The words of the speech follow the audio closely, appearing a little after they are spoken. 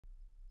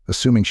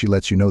Assuming she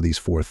lets you know these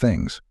four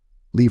things,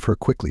 leave her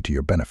quickly to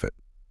your benefit.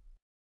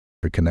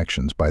 Her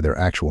connections, by their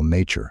actual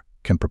nature,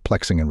 can be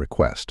perplexing in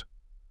request.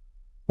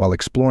 While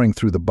exploring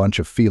through the bunch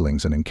of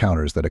feelings and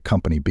encounters that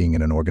accompany being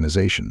in an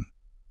organization,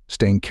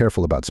 staying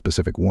careful about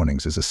specific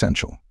warnings is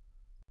essential.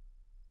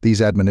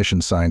 These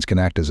admonition signs can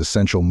act as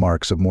essential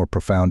marks of more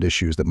profound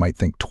issues that might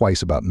think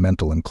twice about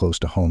mental and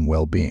close-to-home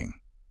well-being.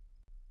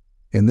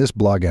 In this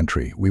blog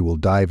entry, we will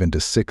dive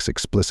into 6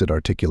 explicit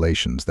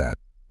articulations that,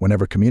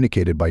 whenever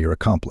communicated by your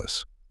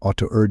accomplice, ought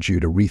to urge you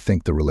to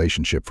rethink the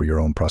relationship for your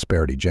own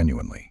prosperity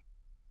genuinely.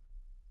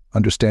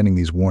 Understanding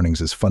these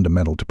warnings is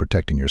fundamental to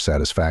protecting your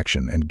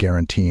satisfaction and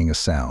guaranteeing a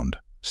sound,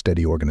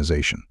 steady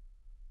organization.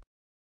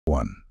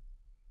 1.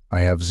 I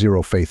have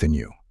zero faith in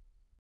you.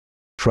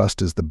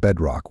 Trust is the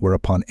bedrock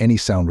whereupon any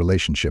sound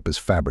relationship is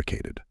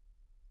fabricated.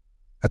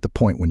 At the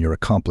point when your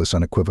accomplice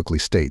unequivocally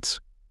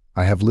states,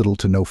 I have little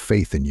to no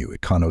faith in you,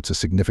 it connotes a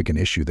significant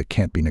issue that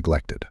can't be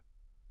neglected.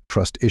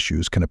 Trust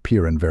issues can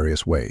appear in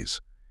various ways,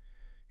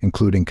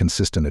 including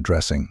consistent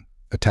addressing,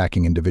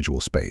 attacking individual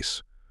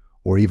space,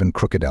 or even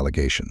crooked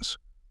allegations.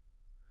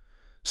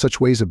 Such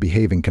ways of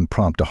behaving can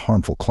prompt a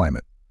harmful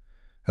climate,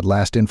 at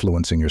last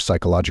influencing your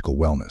psychological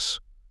wellness.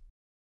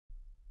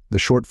 The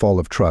shortfall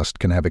of trust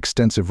can have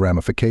extensive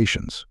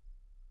ramifications.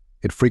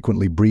 It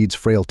frequently breeds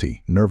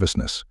frailty,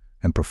 nervousness,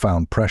 and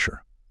profound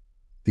pressure.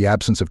 The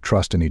absence of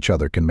trust in each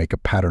other can make a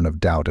pattern of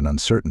doubt and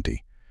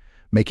uncertainty,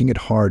 making it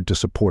hard to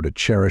support a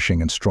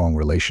cherishing and strong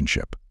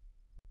relationship.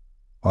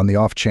 On the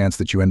off chance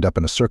that you end up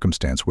in a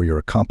circumstance where your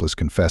accomplice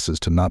confesses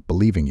to not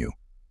believing you,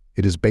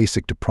 it is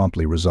basic to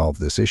promptly resolve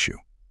this issue.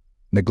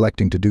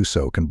 Neglecting to do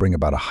so can bring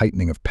about a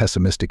heightening of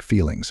pessimistic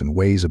feelings and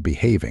ways of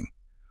behaving,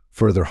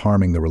 further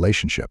harming the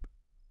relationship.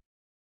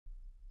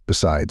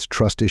 Besides,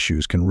 trust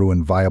issues can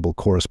ruin viable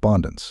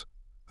correspondence,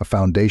 a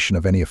foundation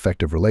of any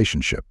effective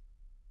relationship.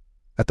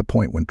 At the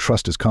point when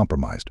trust is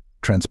compromised,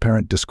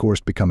 transparent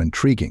discourse becomes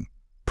intriguing,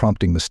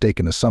 prompting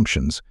mistaken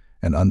assumptions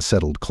and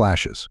unsettled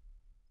clashes.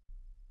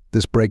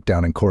 This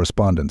breakdown in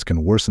correspondence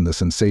can worsen the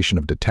sensation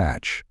of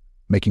detach,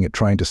 making it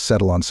trying to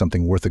settle on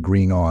something worth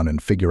agreeing on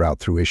and figure out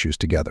through issues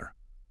together.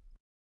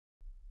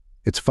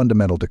 It's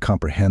fundamental to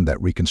comprehend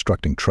that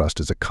reconstructing trust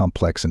is a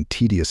complex and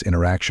tedious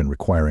interaction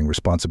requiring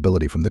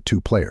responsibility from the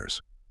two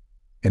players.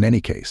 In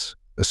any case,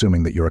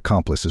 assuming that your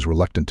accomplice is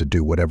reluctant to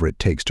do whatever it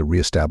takes to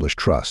reestablish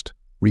trust,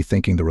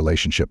 rethinking the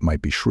relationship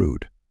might be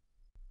shrewd.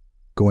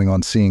 Going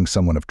on seeing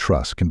someone of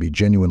trust can be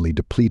genuinely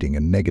depleting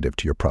and negative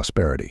to your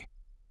prosperity.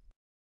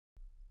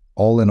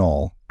 All in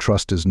all,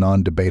 trust is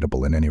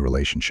non-debatable in any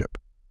relationship.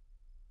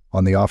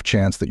 On the off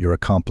chance that your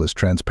accomplice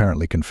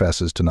transparently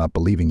confesses to not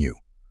believing you,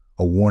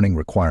 a warning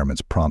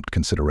requirements prompt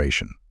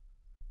consideration.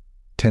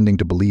 Tending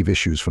to believe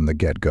issues from the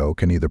get-go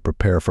can either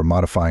prepare for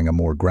modifying a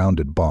more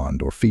grounded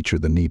bond or feature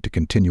the need to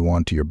continue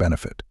on to your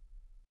benefit.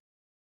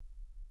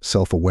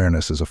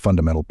 Self-awareness is a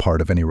fundamental part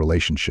of any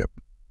relationship,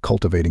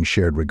 cultivating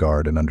shared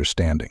regard and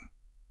understanding.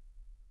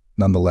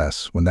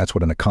 Nonetheless, when that's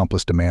what an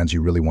accomplice demands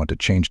you really want to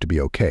change to be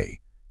okay,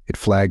 it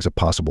flags a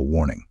possible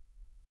warning.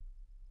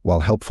 While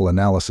helpful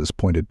analysis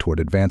pointed toward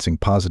advancing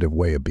positive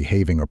way of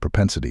behaving or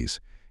propensities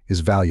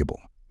is valuable,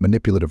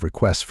 manipulative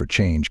requests for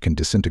change can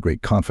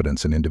disintegrate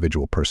confidence in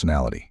individual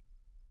personality.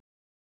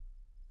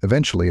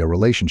 Eventually, a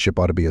relationship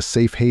ought to be a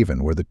safe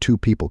haven where the two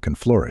people can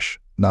flourish,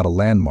 not a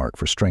landmark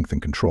for strength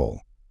and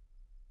control.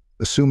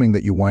 Assuming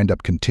that you wind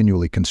up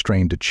continually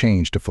constrained to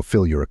change to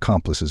fulfill your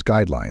accomplice's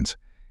guidelines,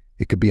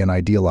 it could be an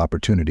ideal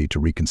opportunity to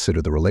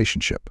reconsider the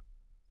relationship.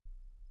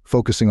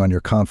 Focusing on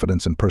your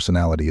confidence and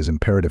personality is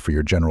imperative for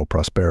your general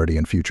prosperity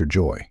and future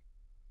joy.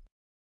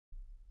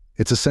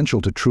 It's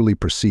essential to truly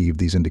perceive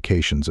these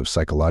indications of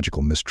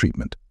psychological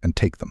mistreatment and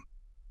take them.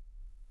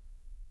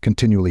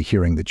 Continually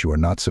hearing that you are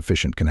not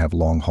sufficient can have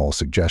long-haul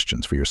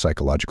suggestions for your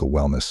psychological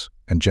wellness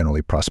and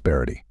generally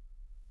prosperity.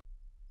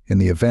 In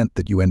the event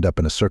that you end up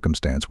in a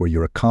circumstance where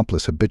your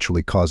accomplice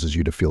habitually causes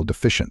you to feel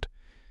deficient,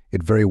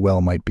 it very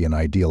well might be an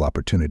ideal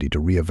opportunity to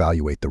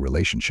reevaluate the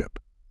relationship.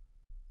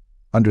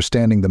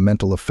 Understanding the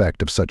mental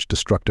effect of such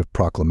destructive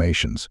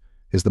proclamations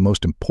is the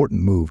most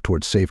important move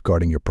towards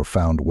safeguarding your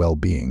profound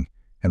well-being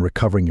and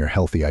recovering your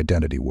healthy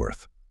identity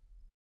worth.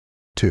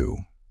 2.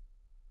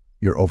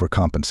 You're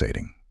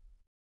overcompensating.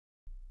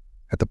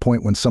 At the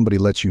point when somebody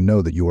lets you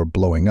know that you are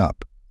blowing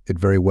up, it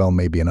very well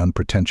may be an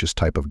unpretentious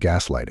type of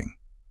gaslighting.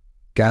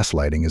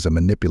 Gaslighting is a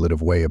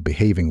manipulative way of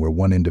behaving where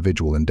one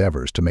individual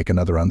endeavors to make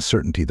another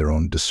uncertainty their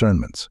own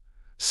discernments,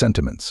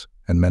 sentiments,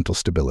 and mental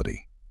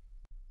stability.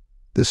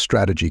 This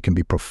strategy can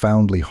be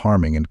profoundly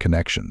harming in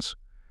connections,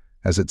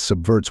 as it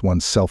subverts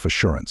one's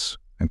self-assurance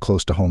and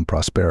close-to-home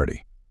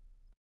prosperity.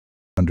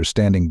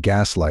 Understanding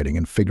gaslighting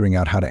and figuring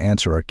out how to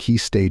answer are key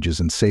stages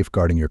in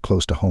safeguarding your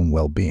close-to-home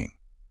well-being.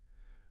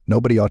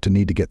 Nobody ought to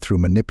need to get through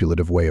a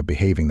manipulative way of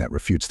behaving that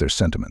refutes their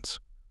sentiments.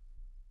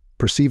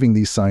 Perceiving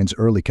these signs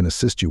early can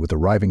assist you with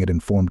arriving at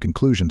informed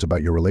conclusions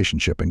about your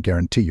relationship and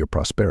guarantee your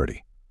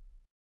prosperity.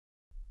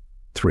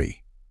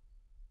 3.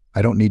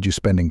 I don't need you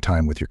spending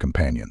time with your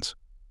companions.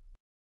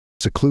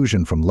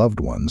 Seclusion from loved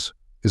ones,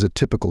 is a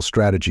typical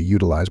strategy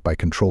utilized by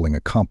controlling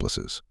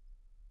accomplices.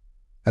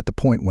 At the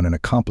point when an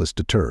accomplice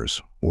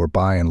deters, or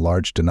by and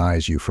large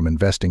denies you from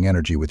investing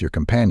energy with your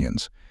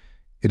companions,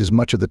 it is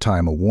much of the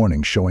time a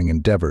warning showing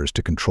endeavors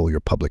to control your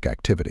public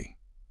activity.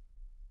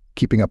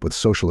 Keeping up with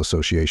social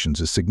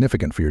associations is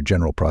significant for your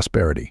general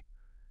prosperity,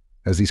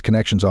 as these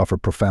connections offer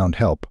profound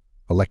help,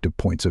 elective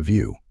points of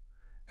view,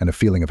 and a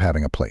feeling of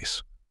having a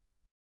place.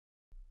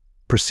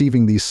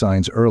 Perceiving these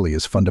signs early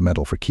is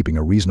fundamental for keeping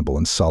a reasonable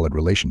and solid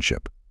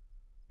relationship.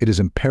 It is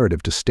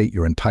imperative to state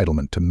your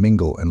entitlement to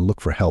mingle and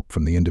look for help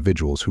from the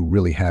individuals who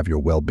really have your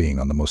well-being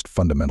on the most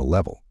fundamental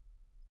level.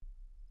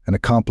 An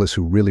accomplice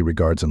who really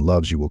regards and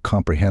loves you will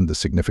comprehend the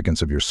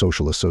significance of your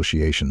social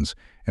associations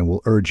and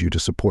will urge you to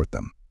support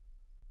them.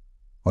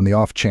 On the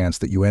off chance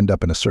that you end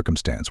up in a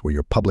circumstance where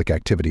your public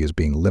activity is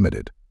being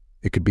limited,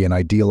 it could be an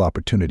ideal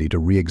opportunity to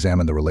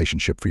re-examine the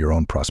relationship for your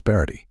own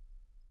prosperity.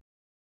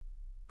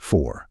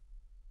 4.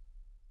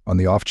 On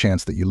the off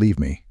chance that you leave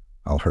me,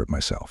 I'll hurt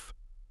myself.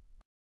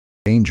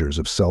 Dangers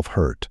of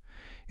self-hurt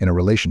in a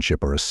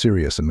relationship are a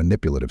serious and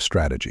manipulative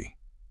strategy.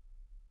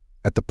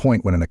 At the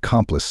point when an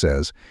accomplice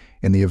says,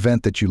 "In the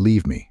event that you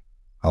leave me,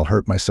 I'll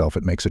hurt myself,"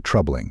 it makes a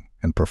troubling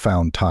and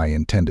profound tie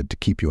intended to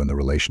keep you in the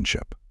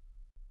relationship.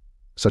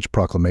 Such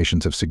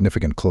proclamations have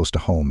significant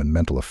close-to-home and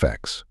mental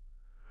effects,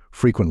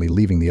 frequently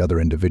leaving the other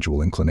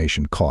individual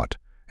inclination caught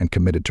and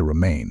committed to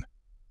remain,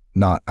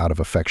 not out of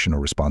affection or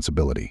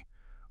responsibility,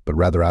 but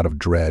rather out of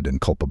dread and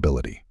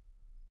culpability.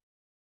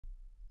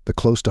 The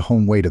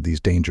close-to-home weight of these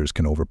dangers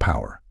can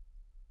overpower.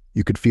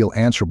 You could feel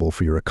answerable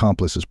for your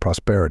accomplice's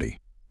prosperity,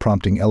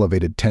 prompting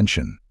elevated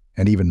tension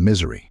and even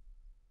misery.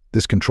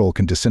 This control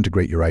can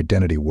disintegrate your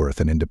identity,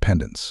 worth, and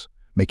independence,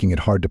 making it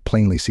hard to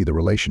plainly see the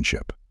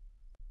relationship.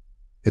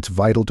 It's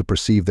vital to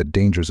perceive that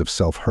dangers of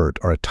self-hurt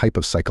are a type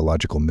of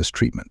psychological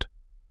mistreatment.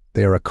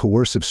 They are a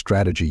coercive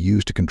strategy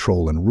used to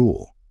control and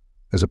rule,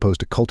 as opposed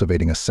to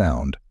cultivating a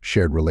sound,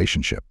 shared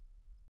relationship.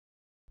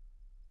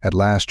 At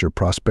last, your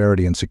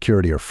prosperity and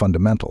security are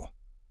fundamental.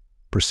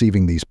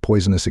 Perceiving these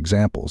poisonous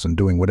examples and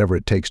doing whatever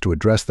it takes to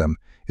address them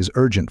is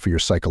urgent for your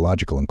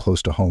psychological and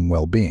close-to-home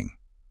well-being.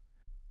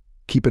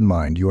 Keep in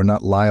mind, you are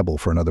not liable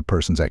for another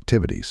person's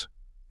activities,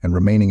 and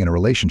remaining in a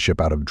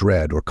relationship out of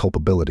dread or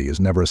culpability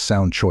is never a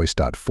sound choice.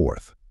 4.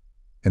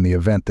 In the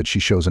event that she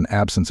shows an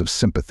absence of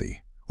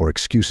sympathy or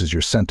excuses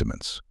your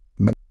sentiments,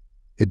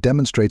 it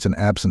demonstrates an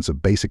absence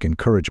of basic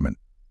encouragement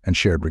and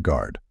shared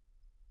regard.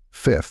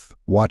 5.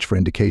 Watch for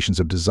indications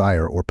of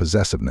desire or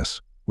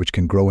possessiveness, which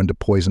can grow into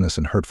poisonous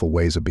and hurtful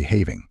ways of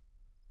behaving.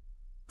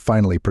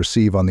 Finally,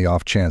 perceive on the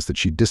off chance that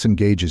she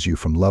disengages you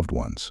from loved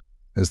ones,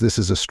 as this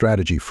is a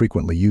strategy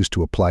frequently used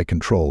to apply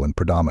control and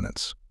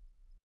predominance.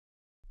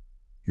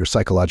 Your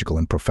psychological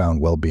and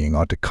profound well-being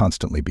ought to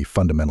constantly be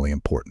fundamentally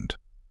important.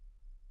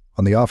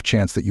 On the off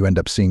chance that you end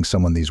up seeing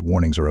someone these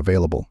warnings are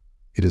available,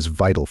 it is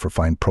vital to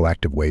find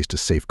proactive ways to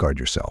safeguard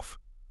yourself.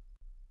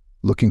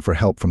 Looking for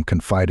help from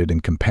confided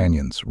in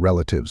companions,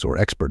 relatives, or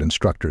expert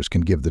instructors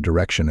can give the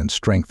direction and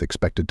strength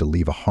expected to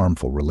leave a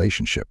harmful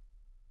relationship.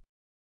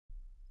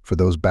 For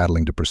those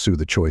battling to pursue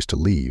the choice to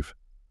leave,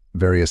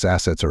 various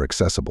assets are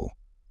accessible.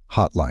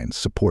 Hotlines,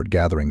 support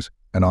gatherings,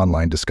 and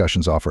online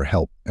discussions offer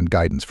help and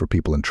guidance for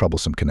people in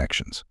troublesome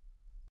connections.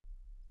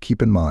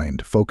 Keep in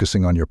mind,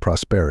 focusing on your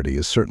prosperity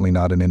is certainly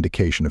not an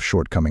indication of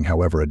shortcoming,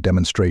 however, a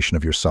demonstration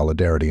of your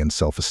solidarity and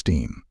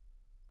self-esteem.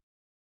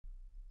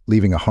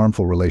 Leaving a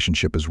harmful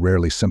relationship is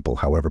rarely simple,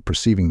 however,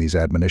 perceiving these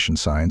admonition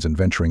signs and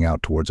venturing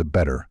out towards a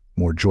better,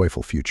 more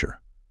joyful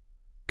future.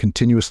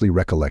 Continuously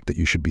recollect that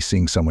you should be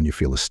seeing someone you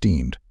feel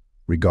esteemed,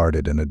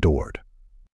 regarded, and adored.